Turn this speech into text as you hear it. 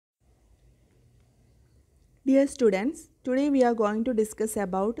Dear students, today we are going to discuss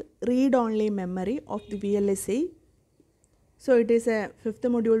about read-only memory of the VLSI. So it is a fifth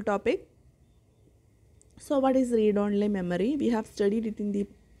module topic. So what is read-only memory? We have studied it in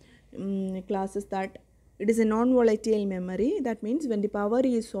the classes that it is a non-volatile memory. That means when the power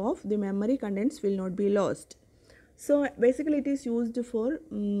is off, the memory contents will not be lost. So basically it is used for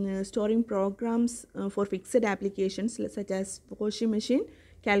storing programs for fixed applications such as washing machine,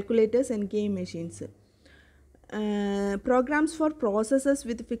 calculators and game machines. Programs for processes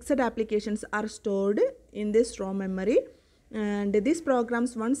with fixed applications are stored in this ROM memory, and these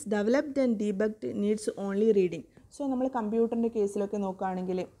programs once developed and debugged needs only reading. So നമ്മൾ കമ്പ്യൂട്ടറിൻ്റെ കേസിലൊക്കെ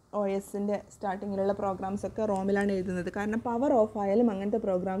നോക്കുകയാണെങ്കിൽ OSൻ്റെ സ്റ്റാർട്ടിങ്ങിലുള്ള programmes ഒക്കെ റോമിലാണ് എഴുതുന്നത്. കാരണം power of ആയാലും അങ്ങനത്തെ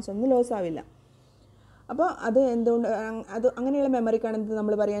programmes ഒന്നും loss ആവില്ല. അപ്പോൾ അത് എന്തുകൊണ്ട് അങ്ങനെയുള്ള മെമ്മറിക്കാണ്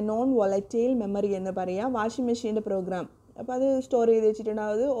നമ്മൾ പറയുക നോൺ വോളറ്റൈൽ മെമ്മറി എന്ന് പറയുക. വാഷിംഗ് മെഷീൻ്റെ പ്രോഗ്രാം അപ്പോൾ അത് സ്റ്റോർ ചെയ്ത്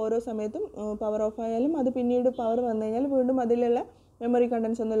വെച്ചിട്ടുണ്ടാവും. അത് ഓരോ സമയത്തും പവർ ഓഫ് ആയാലും അത് പിന്നീട് പവർ വന്നു കഴിഞ്ഞാൽ വീണ്ടും അതിലുള്ള മെമ്മറി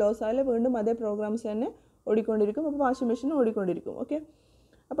കണ്ടൻസ് ഒന്നും ലോസ് ആയാലും വീണ്ടും അതേ പ്രോഗ്രാംസ് തന്നെ ഓടിക്കൊണ്ടിരിക്കും. അപ്പോൾ വാഷിംഗ് മെഷീൻ ഓടിക്കൊണ്ടിരിക്കും. ഓക്കെ,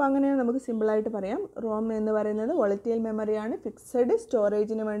 അപ്പോൾ അങ്ങനെയാണ് നമുക്ക് സിമ്പിളായിട്ട് പറയാം. റോം എന്ന് പറയുന്നത് വോളറ്റൈൽ മെമ്മറിയാണ്, ഫിക്സഡ്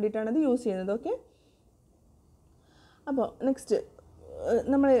സ്റ്റോറേജിന് വേണ്ടിയിട്ടാണ് അത് യൂസ് ചെയ്യുന്നത്. ഓക്കെ, അപ്പോൾ നെക്സ്റ്റ്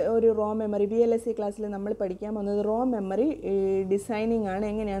നമ്മൾ ഒരു റോം മെമ്മറി VLSI ക്ലാസ്സിൽ നമ്മൾ പഠിക്കാൻ പോകുന്നത് റോം മെമ്മറി ഡിസൈനിങ് ആണ്.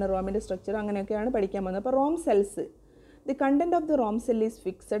 എങ്ങനെയാണ് റോമിൻ്റെ സ്ട്രക്ചർ അങ്ങനെയൊക്കെയാണ് പഠിക്കാൻ പോകുന്നത്. അപ്പോൾ Rome cells, the content of the ROM cell is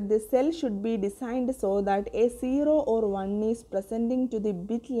fixed. The cell should be designed so that a 0 or 1 is presenting to the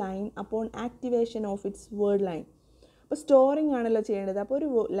bit line upon activation of its word line. അപ്പോൾ storing ആണല്ലോ ചെയ്യേണ്ടത്. അപ്പോൾ ഒരു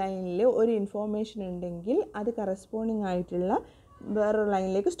ലൈനിൽ ഒരു information ഉണ്ടെങ്കിൽ അത് corresponding ആയിട്ടുള്ള വേറൊരു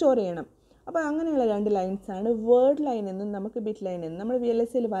ലൈനിലേക്ക് സ്റ്റോർ ചെയ്യണം. അപ്പോൾ അങ്ങനെയുള്ള രണ്ട് ലൈൻസാണ് വേർഡ് ലൈൻ എന്നും നമുക്ക് ബിറ്റ് ലൈൻ എന്നും. നമ്മൾ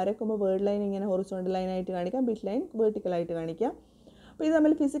VLSIയിൽ വരക്കുമ്പോൾ വേർഡ് ലൈൻ ഇങ്ങനെ ഹൊറിസോണ്ടൽ ലൈനായിട്ട് കാണിക്കാം, ബിറ്റ് ലൈൻ വെർട്ടിക്കലായിട്ട് കാണിക്കാം. അപ്പോൾ ഇത്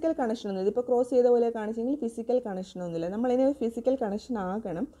തമ്മിൽ ഫിസിക്കൽ കണക്ഷൻ ഒന്നും ഇതിപ്പോൾ ക്രോസ് ചെയ്ത പോലെ കാണിച്ചെങ്കിൽ ഫിസിക്കൽ കണക്ഷനൊന്നുമില്ല. നമ്മളിതിന് ഫിസിക്കൽ കണക്ഷൻ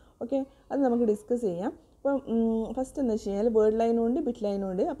ആക്കണം. ഓക്കെ, അത് നമുക്ക് ഡിസ്കസ് ചെയ്യാം. അപ്പം ഫസ്റ്റ് എന്ന് വെച്ച് കഴിഞ്ഞാൽ വേർഡ് ലൈനും ഉണ്ട് ബിറ്റ് ലൈനും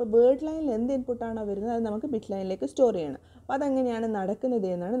ഉണ്ട്. അപ്പോൾ വേർഡ് ലൈനിൽ എന്ത് ഇൻപുട്ടാണോ വരുന്നത് അത് നമുക്ക് ബിറ്റ് ലൈനിലേക്ക് സ്റ്റോർ ചെയ്യണം. അപ്പോൾ അതെങ്ങനെയാണ് നടക്കുന്നത്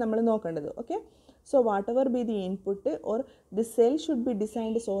എന്നാണ് നമ്മൾ നോക്കേണ്ടത്. Okay, so what ever be the input or the cell should be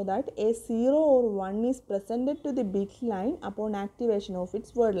designed so that A 0 or 1 is presented to the bit line upon activation of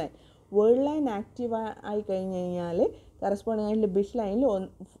its word line. Word line active ആയി കഴിഞ്ഞ് കഴിഞ്ഞാൽ corresponding ആയിട്ടുള്ള bit ലൈനിൽ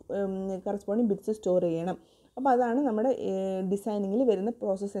corresponding bits store ചെയ്യണം. അപ്പോൾ അതാണ് നമ്മുടെ ഡിസൈനിങ്ങിൽ വരുന്ന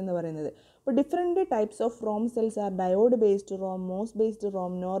പ്രോസസ്സ് എന്ന് പറയുന്നത്. അപ്പോൾ different types of Rome cells are diode based Rome, MOS based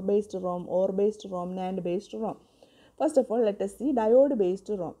Rome, nor based Rome, or based Rome, NAND based Rome. First of all let us see diode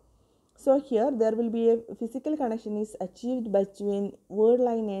based ROM. So here there will be a physical connection is achieved between word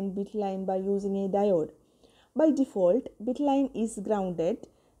line and bit line by using a diode. By default, bit line is grounded,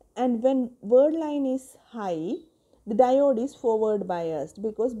 and when word line is high, the diode is forward biased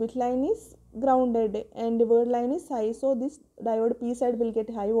because bit line is grounded and word line is high. So this diode P side will get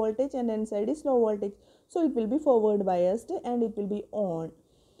high voltage and N side is low voltage. So it will be forward biased and it will be on.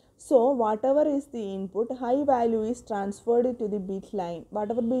 So whatever is the input, high value is transferred to the bit line.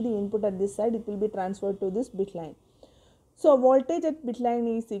 Whatever be the input at this side, it will be transferred to this bit line. So voltage at bit line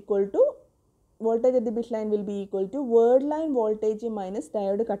is equal to, voltage at the bit line will be equal to word line voltage minus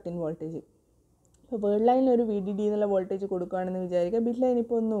diode cut-in voltage. ഇപ്പോൾ word ലൈനിൽ ഒരു VDD എന്നുള്ള voltage കൊടുക്കുകയാണെന്ന് വിചാരിക്കുക. Bit line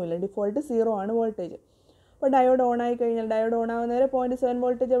ഇപ്പോൾ ഒന്നുമില്ല, default 0 ആണ് voltage. അപ്പോൾ diode on ആയി കഴിഞ്ഞാൽ ഡയോഡ് ഓൺ ആവുന്നവരെ 0.7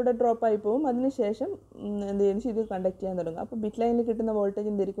 വോൾട്ടേജ് അവിടെ ഡ്രോപ്പ് ആയി പോകും. അതിനുശേഷം എന്ത് ചെയ്യുന്നു, ഇത് കണ്ടക്ട് ചെയ്യാൻ തുടങ്ങും. അപ്പോൾ ബിറ്റ് ലൈനിൽ കിട്ടുന്ന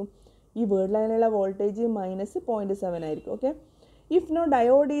വോൾട്ടേജ് എന്തായിരിക്കും, ഈ വേർഡ് ലൈനിലുള്ള വോൾട്ടേജ് മൈനസ് 0.7 ആയിരിക്കും. Okay, if no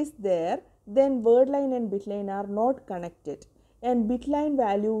diode is there then word line and bit line are not connected and bit line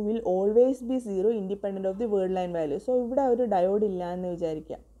value will always be 0 independent of the word line value. So ഇവിടെ ഒരു diode ഇല്ല എന്ന്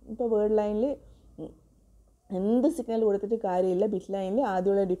വിചാരിക്കുക. ഇപ്പോൾ word ലൈനിൽ എന്ത് signal കൊടുത്തിട്ട് കാര്യമില്ല, ബിറ്റ് ലൈനിൽ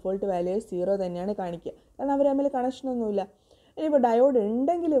ആദ്യമുള്ള ഡിഫോൾട്ട് വാല്യൂ 0 തന്നെയാണ് കാണിക്കുക, കാരണം അവർ തമ്മിൽ കണക്ഷനൊന്നുമില്ല. ഇനിയിപ്പോൾ ഡയോഡ്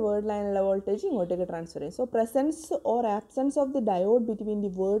ഉണ്ടെങ്കിൽ വേർഡ് ലൈനിലുള്ള വോൾട്ടേജ് ഇങ്ങോട്ടേക്ക് ട്രാൻസ്ഫർ ചെയ്യും. So presence or absence of the diode between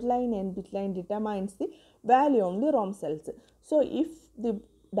the word line and bit line determines the value on the Rome cells. So if the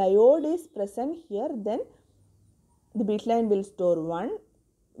diode is present here then the bit line will store 1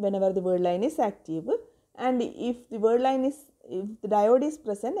 whenever the word line is active, and if the diode is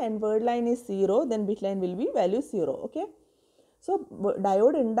present and word line is 0 then bit line will be value 0. okay, so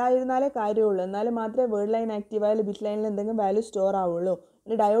diode ഉണ്ടായിരുന്നാലേ കാര്യമുള്ളൂ, എന്നാലും മാത്രമേ word line active ആയാലും bit ലൈനിൽ എന്തെങ്കിലും value store ആവുള്ളൂ.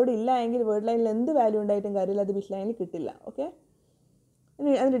 ഇനി diode ഇല്ല എങ്കിൽ വേർഡ് ലൈനിൽ എന്ത് വാല്യൂ ഉണ്ടായിട്ടും കാര്യമില്ല, അത് ബിറ്റ് ലൈനിൽ കിട്ടില്ല. ഓക്കെ,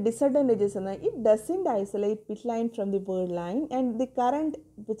 ഇനി അതിൻ്റെ ഡിസഡ്വാൻറ്റേജസ് എന്നാൽ it doesn't isolate bit line from the word line and the current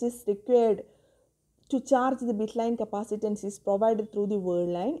which is required to charge the bit line capacitance is provided through the word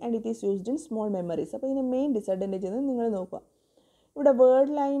line and it is used in small memories. അപ്പോൾ ഇതിൻ്റെ main disadvantage എന്ന് നിങ്ങൾ നോക്കുക, ഇവിടെ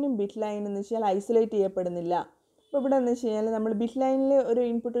word ലൈനും bit ലൈനും എന്ന് വെച്ചാൽ ഐസൊലേറ്റ് ചെയ്യപ്പെടുന്നില്ല. അപ്പോൾ ഇവിടെ എന്ന് വെച്ച് കഴിഞ്ഞാൽ നമ്മൾ ബിറ്റ് ലൈനിൽ ഒരു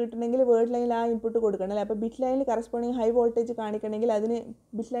ഇൻപുട്ട് കിട്ടണമെങ്കിൽ വേർഡ് ലൈനിൽ ആ ഇൻപുട്ട് കൊടുക്കണം അല്ലേ. അപ്പോൾ ബിറ്റ് ലൈനിൽ കറസ്പോണ്ടിങ് ഹൈ വോൾട്ടേജ് കാണിക്കണമെങ്കിൽ അതിന്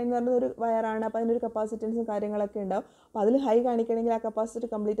ബിറ്റ് ലൈൻ എന്ന് പറയുന്ന ഒരു വയറാണ്. അപ്പോൾ അതിനൊരു കപ്പാസിറ്റൻസും കാര്യങ്ങളൊക്കെ ഉണ്ടാവും. അപ്പോൾ അതിൽ ഹൈ കാണിക്കണമെങ്കിൽ ആ കപ്പാസിറ്റർ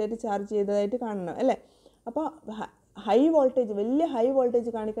കംപ്ലീറ്റ് ആയിട്ട് ചാർജ് ചെയ്തതായിട്ട് കാണണം അല്ലേ. അപ്പോൾ ഹൈ വോൾട്ടേജ്, വലിയ ഹൈ വോൾട്ടേജ്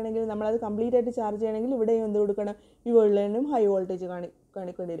കാണിക്കണമെങ്കിൽ നമ്മളത് കംപ്ലീറ്റ് ആയിട്ട് ചാർജ് ചെയ്യണമെങ്കിൽ ഇവിടെയും എന്ത് കൊടുക്കണം, ഈ വേർഡ് ലൈനിലും ഹൈ വോൾട്ടേജ്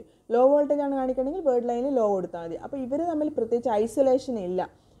കാണിക്കേണ്ടി വരും. ലോ വോൾട്ടേജ് ആണ് കാണിക്കണമെങ്കിൽ വേർഡ് ലൈനിൽ ലോ കൊടുത്താൽ മതി. അപ്പോൾ ഇവർ തമ്മിൽ പ്രത്യേകിച്ച് ഐസൊലേഷൻ ഇല്ല.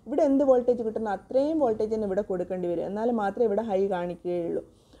 ഇവിടെ എന്ത് വോൾട്ടേജ് കിട്ടുന്ന അത്രയും വോൾട്ടേജ് തന്നെ ഇവിടെ കൊടുക്കേണ്ടി വരും, എന്നാലും മാത്രമേ ഇവിടെ ഹൈ കാണിക്കുകയുള്ളൂ.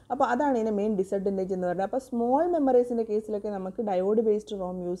 അപ്പോൾ അതാണ് ഇതിൻ്റെ മെയിൻ ഡിസഡ്വാൻറ്റേജ് എന്ന് പറയുന്നത്. അപ്പോൾ സ്മോൾ മെമ്മറീസിൻ്റെ കേസിലൊക്കെ നമുക്ക് ഡയോഡ് ബേസ്ഡ്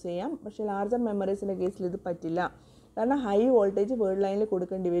റോം യൂസ് ചെയ്യാം. പക്ഷേ ലാർജർ മെമ്മറീസിൻ്റെ കേസിൽ ഇത് പറ്റില്ല. കാരണം ഹൈ വോൾട്ടേജ് വേർഡ് ലൈനിൽ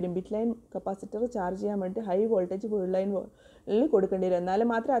കൊടുക്കേണ്ടി വരും. ബിറ്റ് ലൈൻ കപ്പാസിറ്റർ ചാർജ് ചെയ്യാൻ വേണ്ടി ഹൈ വോൾട്ടേജ് വേർഡ് ലൈനിൽ കൊടുക്കേണ്ടി വരും, എന്നാലും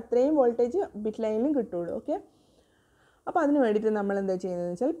മാത്രമേ അത്രയും വോൾട്ടേജ് ബിറ്റ് ലൈനിലും കിട്ടുള്ളൂ. ഓക്കെ, അപ്പോൾ അതിന് വേണ്ടിയിട്ട് നമ്മൾ എന്താ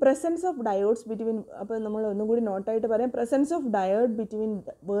ചെയ്യുന്നതെന്ന് വെച്ചാൽ പ്രസൻസ് ഓഫ് ഡയോഡ്സ് ബിറ്റ്വീൻ, അപ്പോൾ നമ്മൾ ഒന്നും കൂടി നോട്ടായിട്ട് പറയാം. Presence of diode between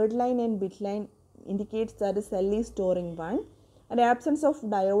word line and bit line indicates that cell is storing 1 and absence of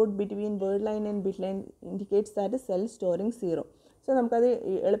diode between word line and bit line indicates that cell storing 0. So നമുക്കത്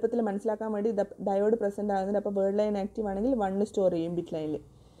എളുപ്പത്തിൽ മനസ്സിലാക്കാൻ വേണ്ടി diode present ആകുന്നുണ്ട്. അപ്പോൾ word line active ആണെങ്കിൽ 1 store ചെയ്യും bit ലൈനിൽ.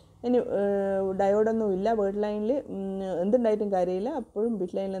 ഇനി ഡയോഡൊന്നും ഇല്ല വേർഡ് ലൈനിൽ, എന്തുണ്ടായിട്ടും കാര്യമില്ല, അപ്പോഴും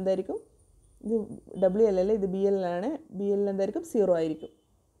ബിറ്റ് ലൈനിൽ എന്തായിരിക്കും, ഇത് WL അല്ലേ, ഇത് BL ആണ്, BL എന്തായിരിക്കും 0 ആയിരിക്കും.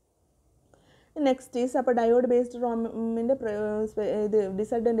 നെക്സ്റ്റ് ഈസ്, അപ്പോൾ ഡയോഡ് ബേസ്ഡ് റോമിൻ്റെ ഇത്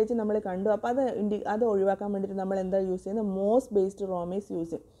ഡിസഡ്വാൻറ്റേജ് നമ്മൾ കണ്ടു. അപ്പോൾ അത് ഒഴിവാക്കാൻ വേണ്ടിയിട്ട് നമ്മൾ എന്താ യൂസ് ചെയ്യുന്നത്, MOS based Rome is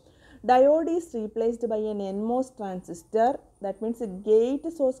use ചെയ്യും. Diode is replaced by an NMOS transistor. That means the gate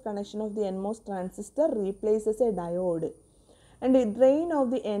source connection of the NMOS transistor replaces a diode. And the drain of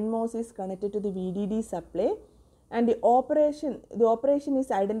the NMOS is connected to the VDD supply. And the operation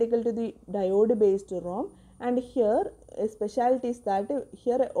is identical to the diode based ROM. And here a specialty is that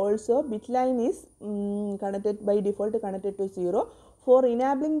here also bit line is connected by default connected to 0. For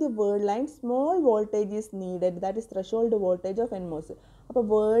enabling the word line, small voltage is needed, that is threshold voltage of NMOS. അപ്പോൾ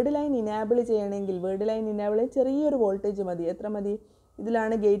word line enable ചെയ്യണമെങ്കിൽ ചെറിയൊരു voltage മതി. എത്ര മതി,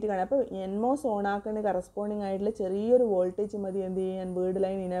 ഇതിലാണ് gate കാണുക. അപ്പോൾ NMOS on ആക്കുന്ന കറസ്പോണ്ടിങ് ആയിട്ടുള്ള ചെറിയൊരു വോൾട്ടേജ് മതി എന്ത് ചെയ്യാൻ, വേർഡ്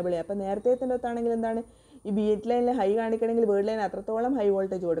ലൈൻ ഇനാബിൾ ചെയ്യുക. അപ്പോൾ നേരത്തെ അടുത്താണെങ്കിൽ എന്താണ്, ഈ ബിറ്റ് ലൈനിൽ ഹൈ കാണിക്കണമെങ്കിൽ വേർഡ് ലൈൻ അത്രത്തോളം ഹൈ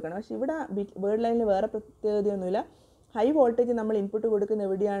വോൾട്ടേജ് കൊടുക്കണം. പക്ഷേ ഇവിടെ വേർഡ് ലൈനിൽ വേറെ പ്രത്യേകതയൊന്നുമില്ല. ഹൈ വോൾട്ടേജ് നമ്മൾ ഇൻപുട്ട് കൊടുക്കുന്ന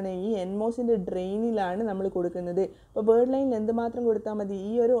എവിടെയാണ്, ഈ NMOSൻ്റെ ഡ്രെയിനിലാണ് നമ്മൾ കൊടുക്കുന്നത്. അപ്പോൾ വേർഡ് ലൈനിൽ എന്തുമാത്രം കൊടുത്താൽ മതി,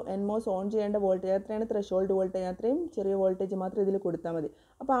 ഈ ഒരു NMOS ഓൺ ചെയ്യേണ്ട വോൾട്ടേജ് എത്രയാണ്, ത്രെഷോൾഡ് വോൾട്ടേജ്, അത്രയും ചെറിയ വോൾട്ടേജ് മാത്രം ഇതിൽ കൊടുത്താൽ മതി.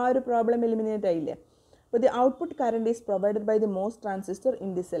 അപ്പോൾ ആ ഒരു പ്രോബ്ലം എലിമിനേറ്റ് ആയില്ലേ. അപ്പോൾ the output current is provided by the MOS transistor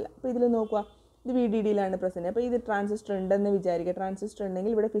in the cell. അപ്പോൾ ഇതിൽ നോക്കുക, ഇത് VDDയിലാണ് പ്രസൻറ്റ്. അപ്പോൾ ഇത് ട്രാൻസിസ്റ്റർ ഉണ്ടെന്ന് വിചാരിക്കുക. ട്രാൻസിസ്റ്റർ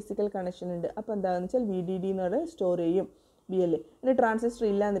ഉണ്ടെങ്കിൽ ഇവിടെ ഫിസിക്കൽ കണക്ഷൻ ഉണ്ട്. അപ്പോൾ എന്താണെന്ന് വെച്ചാൽ VDD എന്ന് പറയുന്നത് സ്റ്റോർ ചെയ്യും BL. ഇനി ട്രാൻസിസ്റ്റർ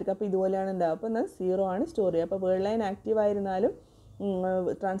ഇല്ലാന്നിരിക്കും, അപ്പോൾ ഇതുപോലെയാണ് ഉണ്ടാവുക. അപ്പോൾ എന്നാൽ 0 ആണ് സ്റ്റോർ ചെയ്യുക. അപ്പോൾ വേർഡ് ലൈൻ ആക്റ്റീവ് ആയിരുന്നാലും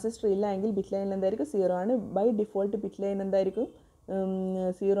ട്രാൻസിസ്റ്റർ ഇല്ല എങ്കിൽ ബിറ്റ് ലൈൻ എന്തായിരിക്കും, 0 ആണ്. ബൈ ഡിഫോൾട്ട് ബിറ്റ് ലൈൻ എന്തായിരിക്കും,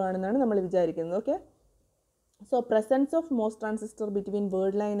 0 ആണെന്നാണ് നമ്മൾ വിചാരിക്കുന്നത്. Okay, so presence of MOS transistor between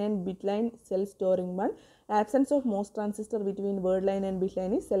word line and bit line cell storing 1. Absence of MOS transistor between word line and bit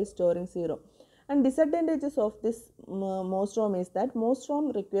line is cell storing 0. And disadvantages of this MOS ROM is that MOS ROM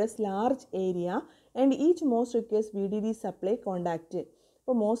requires large area and each MOS requires VDD supply contact.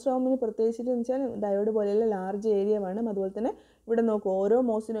 അപ്പോൾ MOS ROMന് പ്രത്യേകിച്ചിട്ട് വെച്ചാൽ diode പോലെയുള്ള large area വേണം. അതുപോലെ തന്നെ ഇവിടെ നോക്കും, ഓരോ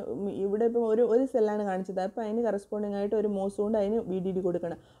മോസിനും ഇവിടെ ഇപ്പോൾ ഒരു സെല്ലാണ് കാണിച്ചത്. അപ്പോൾ അതിന് കറസ്പോണ്ടിങ് ആയിട്ട് ഒരു മോസ് കൊണ്ട് അതിന് VDD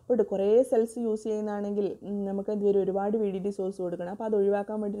കൊടുക്കണം. അപ്പോൾ കുറേ സെൽസ് യൂസ് ചെയ്യുന്നതാണെങ്കിൽ നമുക്ക് എന്ത് വരും, ഒരുപാട് VDD സോഴ്സ് കൊടുക്കണം. അപ്പോൾ അത്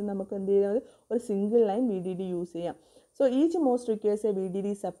ഒഴിവാക്കാൻ വേണ്ടിയിട്ട് നമുക്ക് എന്ത് ചെയ്താൽ ഒരു സിംഗിൾ ലൈൻ VDD യൂസ് ചെയ്യാം. So each MOS requires a VDD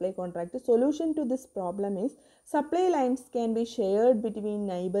supply contract. Solution to this problem is supply lines can be shared between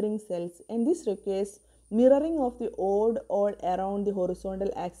neighboring cells, and this requires mirroring of the odd all around the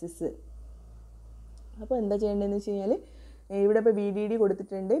horizontal axis. അപ്പോൾ എന്താ ചെയ്യേണ്ടതെന്ന് വെച്ച് കഴിഞ്ഞാൽ, ഇവിടെ ഇപ്പോൾ VDD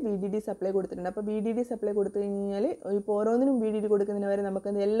കൊടുത്തിട്ടുണ്ട്, VDD supply കൊടുത്തിട്ടുണ്ട്. അപ്പോൾ VDD സപ്ലൈ കൊടുത്തു കഴിഞ്ഞാൽ ഇപ്പോൾ ഓരോന്നിനും VDD കൊടുക്കുന്നതിന് വരെ നമുക്ക്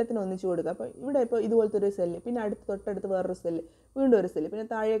എല്ലാത്തിനും ഒന്നിച്ച് കൊടുക്കാം. അപ്പോൾ ഇവിടെ ഇപ്പോൾ ഇതുപോലത്തെ ഒരു സെല്ല്, പിന്നെ തൊട്ടടുത്ത് വേറൊരു സെല്ല്, വീണ്ടും ഒരു സെല്ല്, പിന്നെ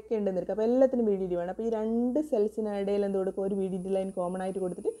താഴെയൊക്കെ ഉണ്ടെന്നിരിക്കും. അപ്പോൾ എല്ലാത്തിനും VDD വേണം. അപ്പോൾ ഈ രണ്ട് സെൽസിനിടയിൽ എന്ത് കൊടുക്കും, ഒരു VDD ലൈൻ കോമൺ ആയിട്ട്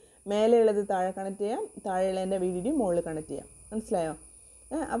കൊടുത്തിട്ട് മേലെയുള്ളത് താഴെ കണക്ട് ചെയ്യാം, താഴെയുള്ളതിൻ്റെ VDD മുകളിൽ കണക്ട് ചെയ്യാം. മനസ്സിലായോ?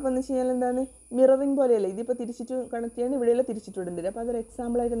 അപ്പോൾ എന്ന് വെച്ച് കഴിഞ്ഞാൽ എന്താണ്, മിററിംഗ് പോലെയല്ലേ, ഇതിപ്പോൾ തിരിച്ചിട്ട് കണക്ട് ചെയ്യാൻ ഇവിടെയുള്ള തിരിച്ചിട്ട് വിടുന്നില്ല. അപ്പോൾ അതൊരു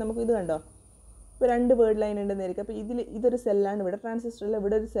എക്സാമ്പിളായിട്ട് നമുക്ക് ഇത് കണ്ടോ, ഇപ്പോൾ രണ്ട് വേർഡ് ലൈൻ ഉണ്ടെന്നായിരിക്കും. അപ്പോൾ ഇതൊരു സെല്ലാണ്, ഇവിടെ ട്രാൻസിസ്റ്ററിൽ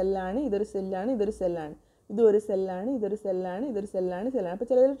ഇവിടെ ഒരു സെല്ലാണ്, ഇതൊരു സെല്ലാണ്, ഇതൊരു സെല്ലാണ്, ഇതൊരു സെല്ലാണ്, ഇതൊരു സെല്ലാണ്, ഇതൊരു സെല്ലാണ്. അപ്പോൾ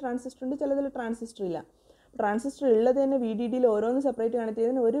ചിലതിൽ ട്രാൻസിസ്റ്റർ ഉണ്ട്, ചിലതിൽ ട്രാൻസിസ്റ്റർ ഇല്ല. ട്രാൻസിസ്റ്റർ ഉള്ളത് തന്നെ VDDയിൽ ഓരോന്ന് സെപ്പറേറ്റ് കണക്ട്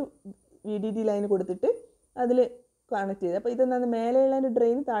ചെയ്തതിന് ഒരു VDD ലൈൻ കൊടുത്തിട്ട് അതിൽ കണക്ട് ചെയ്ത്. അപ്പോൾ ഇതെന്താണ്, മേലെയുള്ളതിൻ്റെ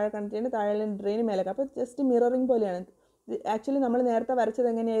ഡ്രെയിൻ താഴെ കണക്ട് ചെയ്യുന്നത്, താഴെയുള്ള ഡ്രെയിൻ മേലേക്ക്. അപ്പോൾ ജസ്റ്റ് മിററിംഗ് പോലെയാണ്. ആക്ച്വലി നമ്മൾ നേരത്തെ വരച്ചത്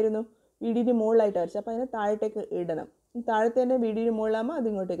എങ്ങനെയായിരുന്നു, VDD മുകളിലായിട്ട് വരച്ചത്. അപ്പോൾ അതിനെ താഴത്തേക്ക് ഇടണം. താഴത്തെ തന്നെ VDD മുകളിലാകുമ്പോൾ അത്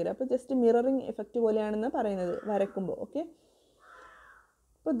ഇങ്ങോട്ടേക്ക് ഇടും. അപ്പോൾ ജസ്റ്റ് മിററിംഗ് എഫക്റ്റ് പോലെയാണെന്ന് പറയുന്നത് വരയ്ക്കുമ്പോൾ. ഓക്കെ,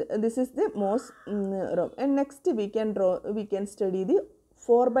 അപ്പോൾ this is the MOS ROM. And next we can study the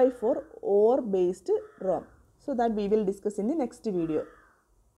 4x4 OR based ROM. So that we will discuss in the next video.